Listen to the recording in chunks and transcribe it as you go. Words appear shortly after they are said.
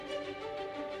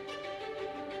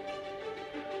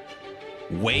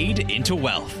Wade into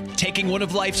Wealth, taking one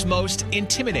of life's most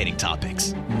intimidating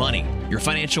topics, money, your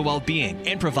financial well-being,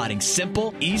 and providing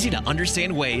simple,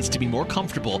 easy-to-understand ways to be more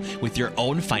comfortable with your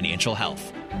own financial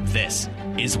health. This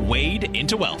is Wade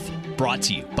into Wealth, brought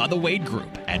to you by the Wade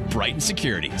Group at Brighton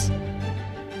Securities.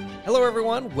 Hello,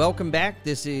 everyone. Welcome back.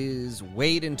 This is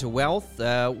Wade into Wealth,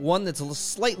 one that's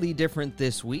slightly different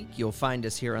this week. You'll find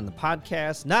us here on the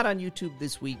podcast, not on YouTube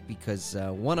this week because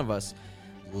one of us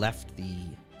left the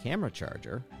camera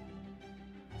charger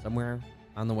somewhere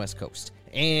on the West Coast,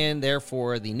 and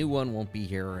therefore the new one won't be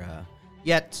here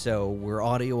yet. So we're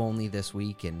audio only this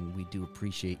week, and we do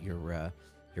appreciate your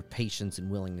patience and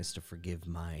willingness to forgive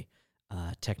my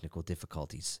technical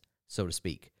difficulties, so to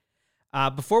speak.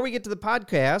 Before we get to the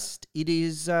podcast, it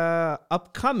is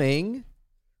upcoming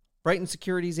Brighton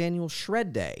Securities Annual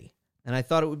Shred Day, and I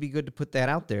thought it would be good to put that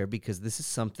out there because this is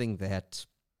something that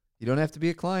you don't have to be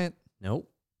a client. Nope.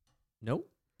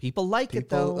 People like it,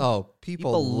 though. Oh,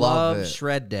 people love it.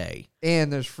 Shred Day.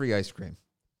 And there's free ice cream.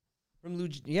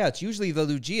 It's usually the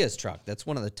Luigia's truck. That's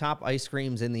one of the top ice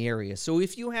creams in the area. So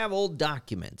if you have old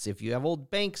documents, if you have old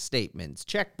bank statements,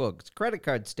 checkbooks, credit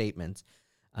card statements,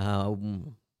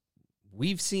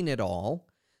 we've seen it all.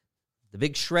 The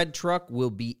big shred truck will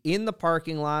be in the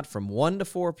parking lot from 1 to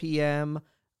 4 p.m.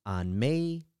 on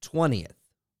May 20th.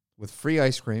 With free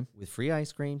ice cream.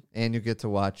 And you get to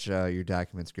watch your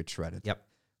documents get shredded. Yep.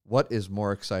 What is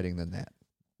more exciting than that?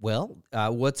 Well,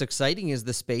 what's exciting is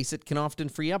the space it can often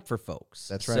free up for folks.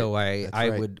 That's right. So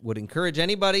I would encourage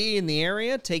anybody in the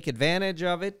area, take advantage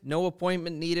of it. No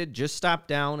appointment needed. Just stop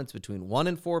down. It's between 1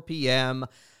 and 4 p.m.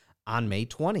 on May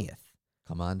 20th.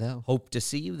 Come on down. Hope to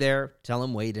see you there. Tell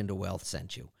them Wade into Wealth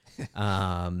sent you.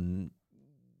 On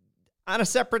a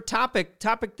separate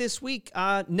topic this week,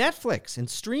 Netflix and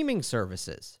streaming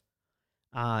services.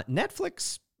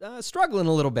 Netflix struggling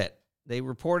a little bit. They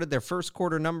reported their first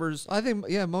quarter numbers. I think,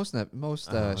 most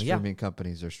streaming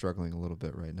companies are struggling a little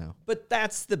bit right now. But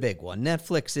that's the big one.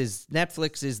 Netflix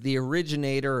is the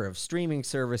originator of streaming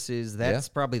services. That's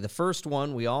probably the first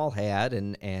one we all had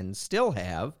and still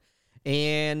have.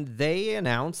 And they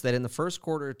announced that in the first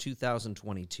quarter of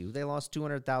 2022, they lost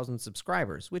 200,000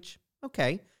 subscribers, which,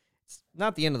 okay, it's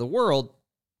not the end of the world.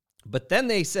 But then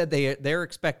they said they're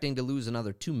expecting to lose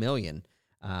another 2 million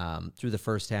through the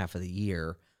first half of the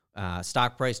year.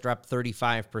 Stock price dropped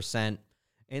 35%.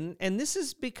 And this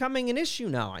is becoming an issue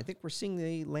now. I think we're seeing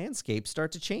the landscape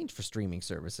start to change for streaming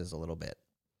services a little bit.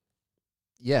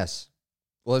 Yes.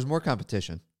 Well, there's more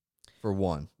competition, for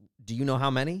one. Do you know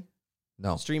how many?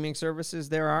 No. Streaming services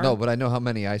there are? No, but I know how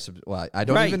many I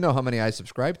don't even know how many I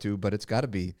subscribe to, but it's got to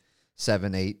be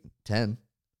 7, 8, 10.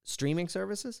 Streaming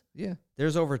services? Yeah.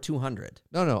 There's over 200.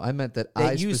 No, I meant that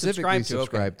I specifically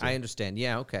subscribe to. I understand.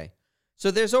 Yeah, okay. So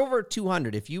there's over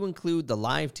 200 if you include the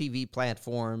live TV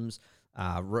platforms,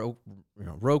 Roku,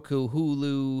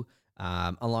 Hulu,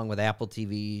 along with Apple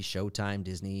TV, Showtime,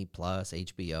 Disney Plus,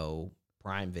 HBO,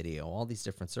 Prime Video, all these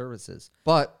different services.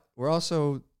 But we're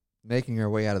also making our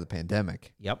way out of the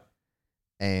pandemic. Yep.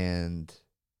 And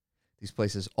these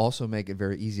places also make it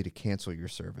very easy to cancel your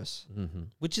service. Mm-hmm.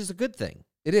 Which is a good thing.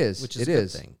 It is. Which is a good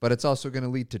thing. But it's also going to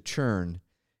lead to churn,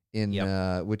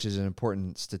 which is an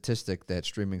important statistic that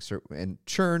streaming and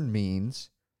churn means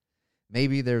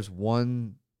maybe there's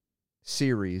one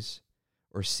series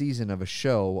or season of a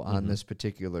show on this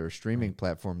particular streaming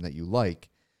platform that you like.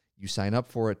 You sign up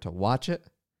for it to watch it,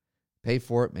 pay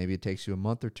for it. Maybe it takes you a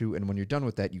month or two, and when you're done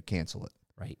with that, you cancel it.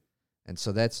 Right. And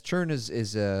so churn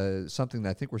is something that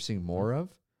I think we're seeing more of,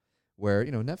 where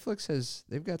Netflix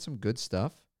they've got some good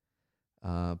stuff,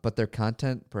 but their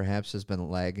content perhaps has been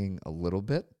lagging a little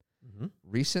bit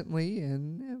recently,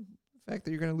 and the fact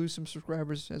that you're going to lose some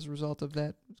subscribers as a result of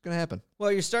that, it's going to happen.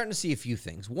 Well, you're starting to see a few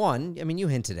things. One, you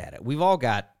hinted at it. We've all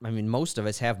got, most of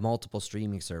us have multiple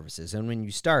streaming services. And when you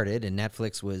started, and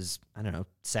Netflix was,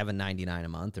 $7.99 a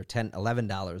month or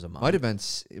 $11 a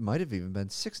month. It might have even been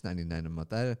 $6.99 a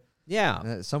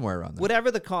month. Somewhere around there.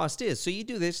 Whatever the cost is. So you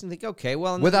do this and think, okay,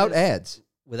 well. Without ads.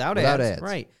 Without ads.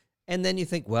 Right. And then you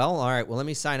think, well, all right, let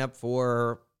me sign up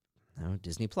for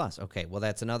Disney Plus. Okay, well,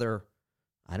 that's another,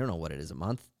 I don't know what it is a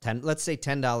month. Let's say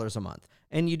 $10 a month.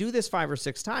 And you do this 5 or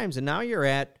 6 times, and now you're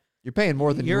paying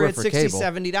more than you were for cable. You're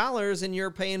at $60, $70, and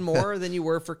you're paying more than you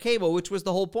were for cable, which was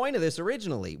the whole point of this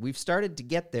originally. We've started to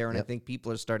get there, and I think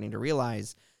people are starting to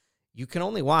realize you can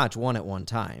only watch one at one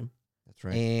time. That's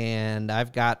right. And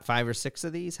I've got 5 or 6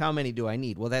 of these. How many do I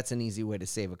need? Well, that's an easy way to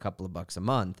save a couple of bucks a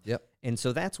month. Yep. And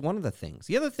so that's one of the things.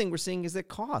 The other thing we're seeing is the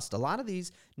cost. A lot of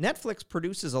these, Netflix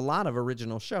produces a lot of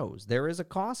original shows. There is a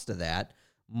cost to that.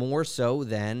 more so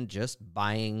than just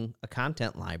buying a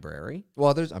content library.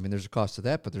 Well, there's a cost to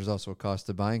that, but there's also a cost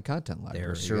to buying content library.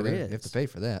 There sure You is. have to pay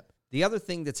for that. The other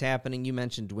thing that's happening, you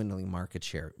mentioned dwindling market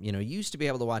share. You used to be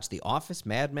able to watch The Office,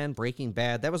 Mad Men, Breaking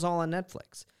Bad. That was all on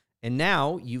Netflix. And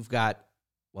now you've got,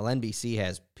 NBC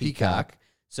has Peacock.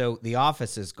 So The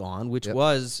Office is gone, which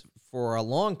was, for a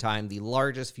long time, the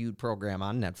largest viewed program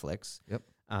on Netflix. Yep.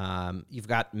 You've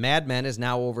got Mad Men is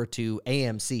now over to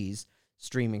AMC's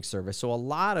streaming service. So a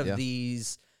lot of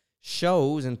these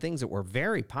shows and things that were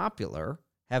very popular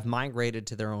have migrated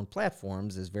to their own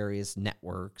platforms as various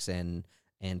networks and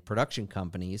production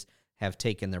companies have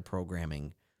taken their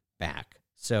programming back.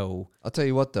 So I'll tell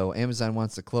you what, though, Amazon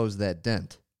wants to close that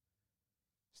dent.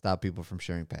 Stop people from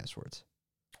sharing passwords.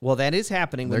 Well, that is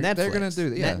happening with Netflix. They're going to do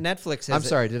that. Yeah. Netflix has. I'm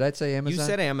sorry, did I say Amazon? You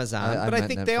said Amazon, I but I meant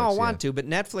think Netflix, they all want to. But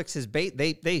Netflix has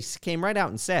they came right out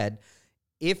and said,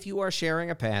 if you are sharing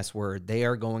a password, they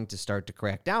are going to start to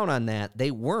crack down on that.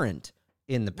 They weren't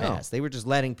in the past. They were just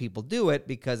letting people do it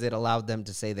because it allowed them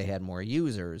to say they had more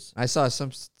users. I saw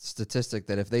some statistic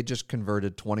that if they just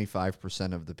converted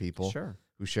 25% of the people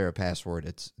who share a password,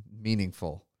 it's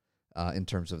meaningful in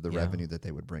terms of the revenue that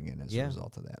they would bring in as a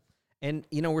result of that. And,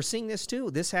 we're seeing this too.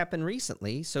 This happened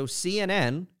recently. So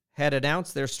CNN had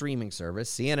announced their streaming service,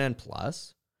 CNN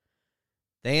Plus.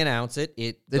 They announced it.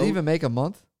 Did it even make a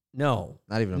month? No.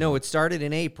 Not even a month. No, it started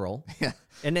in April. Yeah.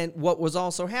 And then what was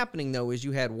also happening, though, is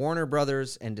you had Warner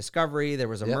Brothers and Discovery. There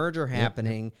was a merger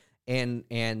happening, and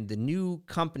the new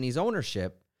company's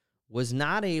ownership was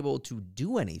not able to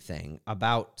do anything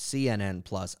about CNN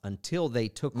Plus until they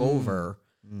took over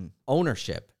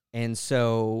ownership. And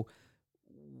so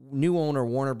new owner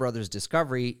Warner Brothers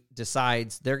Discovery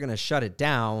decides they're going to shut it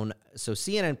down. So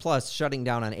CNN Plus shutting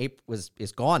down on April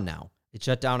is gone now. It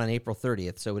shut down on April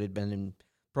 30th, so it had been in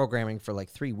programming for like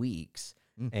 3 weeks.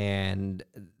 And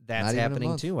that's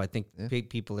happening too. I think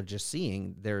people are just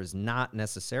seeing there's not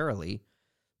necessarily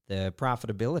the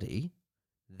profitability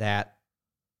that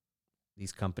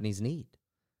these companies need.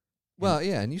 Well,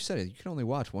 and you said it. You can only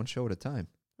watch one show at a time.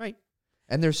 Right.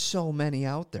 And there's so many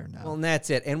out there now. Well, and that's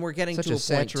it. And we're getting such to a point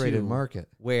saturated too, market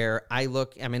where I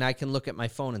can look at my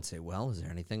phone and say, well, is there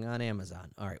anything on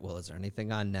Amazon? All right, well, is there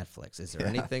anything on Netflix? Is there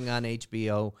anything on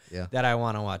HBO that I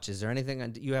want to watch? Is there anything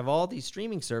on... You have all these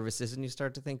streaming services, and you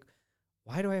start to think,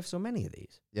 why do I have so many of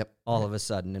these? All of a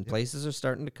sudden, and places are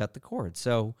starting to cut the cord.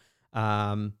 So,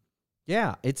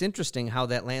 it's interesting how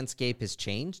that landscape has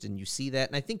changed, and you see that.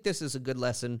 And I think this is a good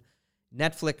lesson.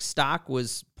 Netflix stock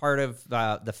was part of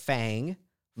the FANG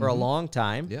for a long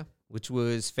time, which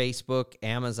was Facebook,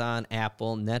 Amazon,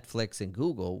 Apple, Netflix, and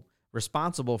Google,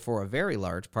 responsible for a very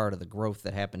large part of the growth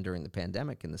that happened during the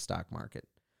pandemic in the stock market.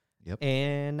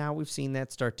 And now we've seen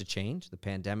that start to change. The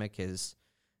pandemic has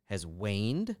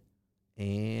waned,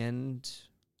 and...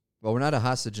 Well, we're not a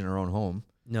hostage in our own home.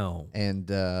 No. And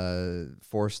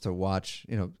forced to watch,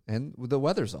 and the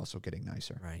weather's also getting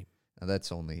nicer. Right. Now,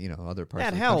 that's only, other parts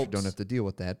that of the helps. country don't have to deal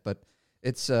with that. But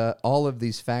it's all of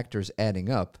these factors adding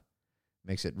up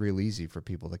makes it real easy for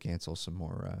people to cancel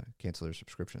their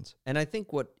subscriptions. And I think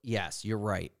yes, you're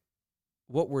right.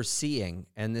 What we're seeing,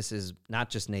 and this is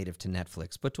not just native to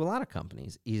Netflix, but to a lot of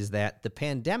companies, is that the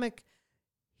pandemic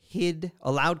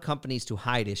allowed companies to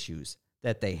hide issues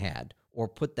that they had or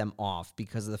put them off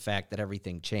because of the fact that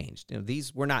everything changed.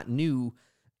 These were not new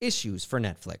issues for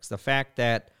Netflix. The fact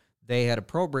that they had a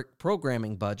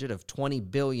programming budget of $20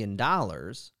 billion,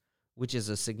 which is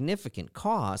a significant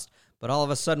cost, but all of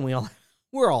a sudden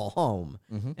we're all home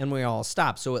and we all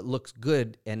stopped. So it looks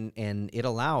good, and it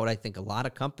allowed, I think, a lot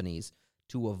of companies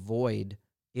to avoid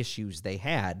issues they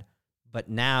had, but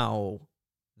now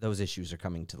those issues are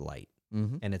coming to light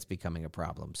and it's becoming a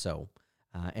problem. So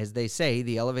as they say,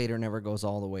 the elevator never goes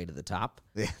all the way to the top.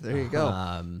 Yeah, there you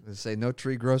go. They say no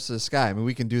tree grows to the sky. I mean,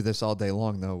 we can do this all day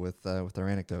long, though, with our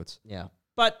anecdotes. Yeah.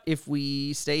 But if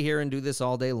we stay here and do this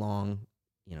all day long,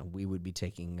 we would be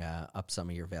taking up some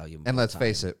of your valuable And let's time.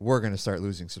 face it, we're going to start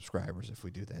losing subscribers if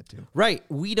we do that, too. Right.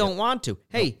 We don't want to.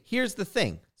 Hey, here's the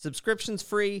thing. Subscription's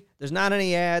free. There's not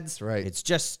any ads. That's right. It's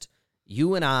just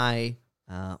you and I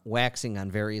waxing on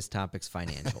various topics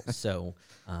financial. So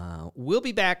we'll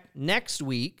be back next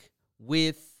week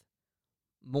with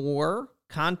more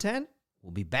content.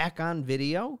 We'll be back on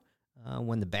video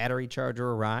when the battery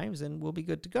charger arrives, and we'll be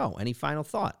good to go. Any final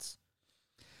thoughts?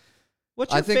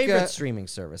 What's your favorite streaming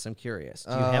service? I'm curious.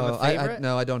 Do you have a favorite?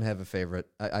 No, I don't have a favorite.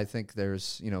 I think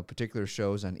there's particular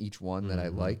shows on each one that I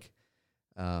like.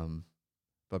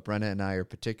 But Brenna and I are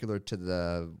particular to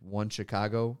the One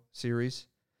Chicago series,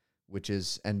 which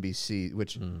is NBC,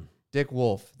 which Dick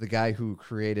Wolf, the guy who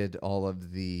created all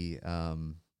of the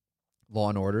Law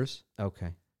and Orders.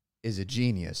 Okay. is a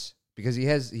genius because he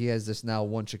has this now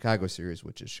one Chicago series,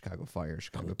 which is Chicago Fire,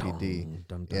 Chicago PD,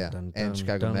 and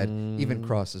Chicago Med. Even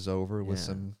crosses over with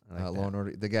some Law and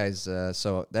Order. The guys,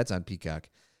 so that's on Peacock.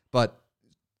 But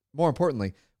more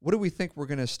importantly, what do we think we're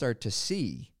going to start to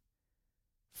see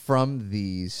from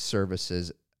these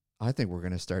services? I think we're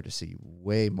going to start to see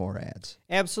way more ads.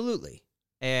 Absolutely.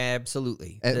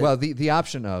 Well, the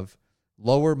option of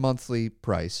lower monthly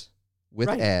price with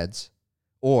ads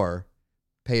or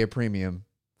pay a premium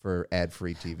for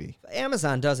ad-free TV.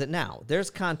 Amazon does it now.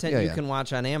 There's content you can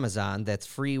watch on Amazon that's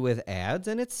free with ads,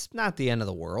 and it's not the end of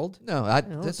the world. No, that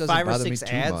doesn't 5 or bother 6 me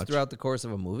too ads much. throughout the course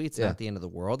of a movie. It's not the end of the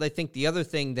world. I think the other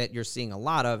thing that you're seeing a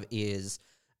lot of is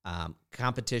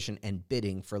competition and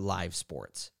bidding for live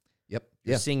sports. Yep.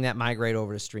 You're seeing that migrate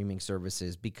over to streaming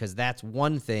services because that's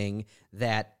one thing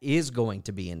that is going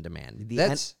to be in demand.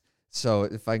 So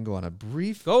if I can go on a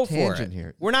brief Go tangent for it.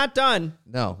 here. We're not done.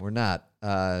 No, we're not.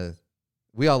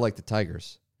 We all like the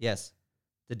Tigers. Yes.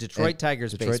 The Detroit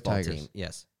Tigers baseball team.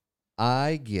 Yes.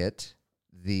 I get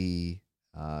the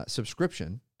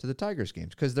subscription to the Tigers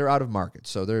games because they're out of market.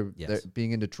 So they're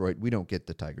being in Detroit. We don't get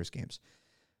the Tigers games.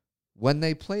 When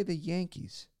they play the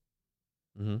Yankees,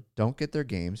 don't get their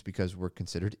games because we're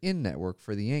considered in-network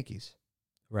for the Yankees.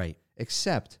 Right.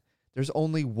 Except there's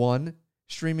only one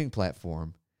streaming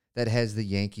platform that has the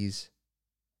Yankees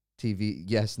TV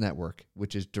network,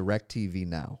 which is DirecTV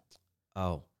Now.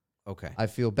 Oh, okay. I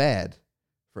feel bad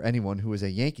for anyone who is a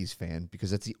Yankees fan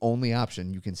because that's the only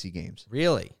option you can see games.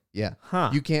 Really? Yeah.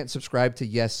 Huh. You can't subscribe to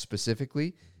Yes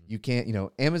specifically. You can't,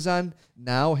 Amazon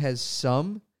now has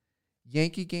some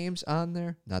Yankee games on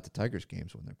there, not the Tigers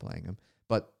games when they're playing them,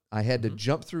 but I had to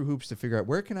jump through hoops to figure out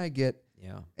where can I get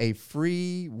a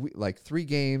free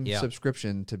 3-game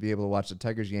subscription to be able to watch the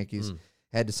Tigers Yankees.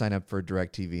 Had to sign up for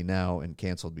DirecTV Now and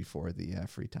canceled before the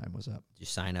free time was up. You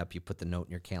sign up, you put the note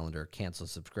in your calendar, cancel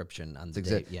subscription on the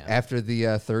day. Yeah. After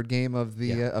the third game of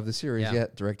the series,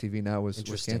 DirecTV Now was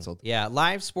canceled. Yeah,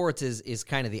 live sports is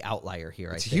kind of the outlier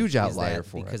here. It's I a think, huge outlier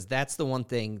for because that's the one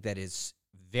thing that is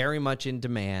very much in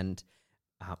demand,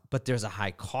 but there's a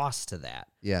high cost to that.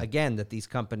 Yeah. Again, that these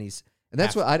companies... And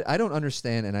that's what I don't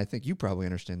understand, and I think you probably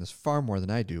understand this far more than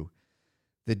I do,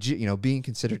 being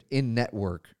considered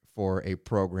in-network for a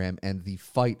program and the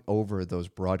fight over those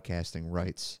broadcasting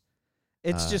rights.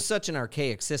 It's just such an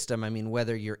archaic system. I mean,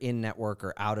 whether you're in network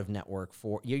or out of network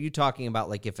you're talking about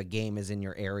like if a game is in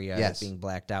your area it's being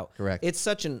blacked out. Correct. It's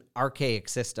such an archaic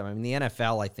system. I mean, the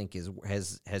NFL I think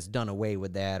has done away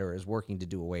with that or is working to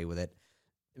do away with it.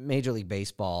 Major League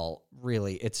Baseball,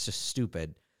 really, it's just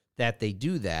stupid that they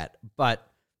do that. But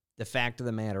the fact of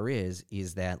the matter is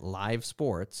that live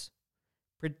sports,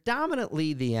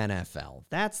 predominantly the NFL,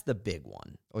 that's the big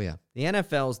one. Oh, yeah. The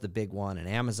NFL is the big one, and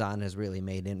Amazon has really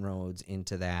made inroads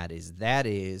into that.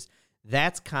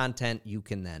 That's content you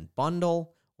can then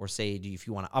bundle or say if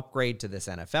you want to upgrade to this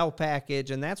NFL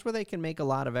package, and that's where they can make a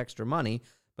lot of extra money.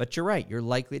 But you're right. You're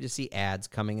likely to see ads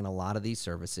coming in a lot of these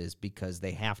services because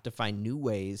they have to find new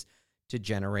ways to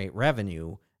generate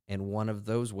revenue, and one of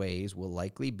those ways will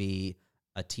likely be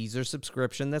a teaser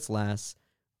subscription that's less,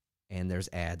 and there's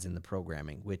ads in the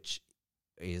programming, which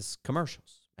is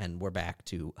commercials. And we're back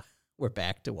to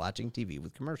watching TV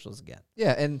with commercials again.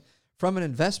 Yeah, and from an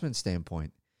investment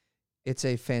standpoint, it's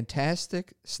a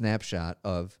fantastic snapshot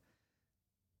of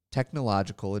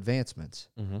technological advancements.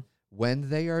 When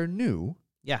they are new,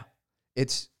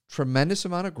 it's tremendous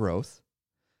amount of growth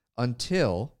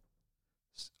until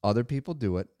other people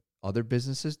do it, other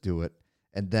businesses do it,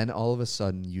 and then all of a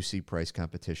sudden you see price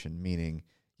competition, meaning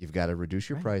you've got to reduce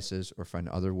your prices or find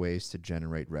other ways to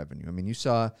generate revenue. I mean, you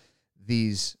saw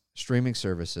these streaming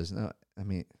services. Now, I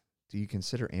mean, do you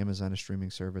consider Amazon a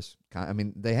streaming service? I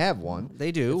mean, they have one.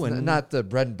 They do. It's not the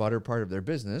bread and butter part of their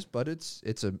business, but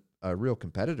it's a real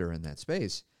competitor in that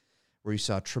space where you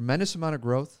saw a tremendous amount of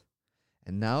growth.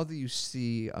 And now that you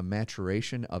see a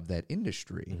maturation of that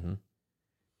industry,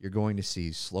 you're going to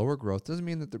see slower growth. Doesn't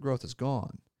mean that the growth is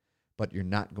gone, but you're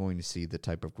not going to see the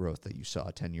type of growth that you saw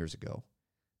 10 years ago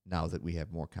now that we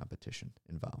have more competition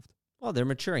involved. Well, they're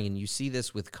maturing, and you see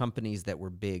this with companies that were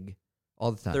big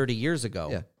all the time 30 years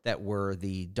ago that were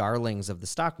the darlings of the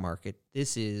stock market.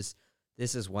 This is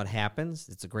what happens.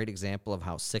 It's a great example of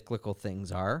how cyclical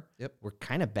things are. Yep. We're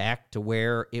kind of back to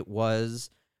where it was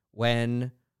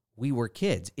when we were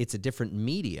kids. It's a different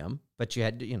medium, but you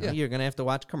had to, you're going to have to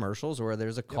watch commercials or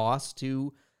there's a cost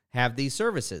to have these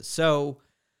services. So,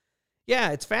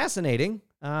 yeah, it's fascinating.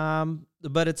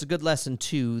 But it's a good lesson,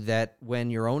 too, that when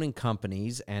you're owning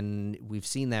companies, and we've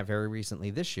seen that very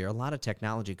recently this year, a lot of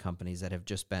technology companies that have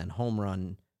just been home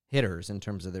run hitters in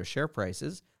terms of their share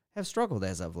prices have struggled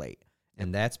as of late.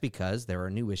 And that's because there are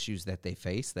new issues that they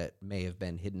face that may have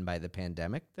been hidden by the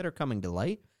pandemic that are coming to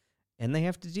light, and they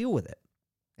have to deal with it.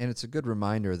 And it's a good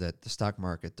reminder that the stock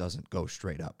market doesn't go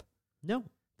straight up. No.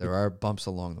 There are bumps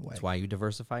along the way. That's why you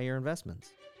diversify your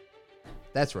investments.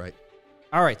 That's right.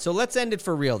 All right, so let's end it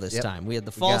for real this time. We had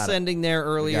the false ending there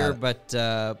earlier, but,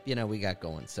 we got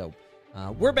going. So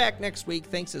we're back next week.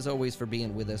 Thanks, as always, for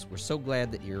being with us. We're so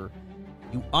glad that you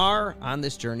are on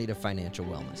this journey to financial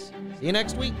wellness. See you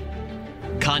next week.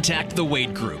 Contact the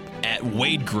Wade Group at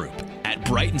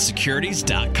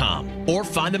wadegroup@brightonsecurities.com or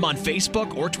find them on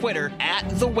Facebook or Twitter at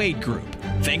The Wade Group.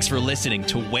 Thanks for listening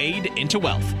to Wade into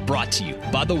Wealth, brought to you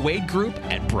by the Wade Group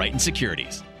at Brighton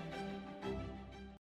Securities.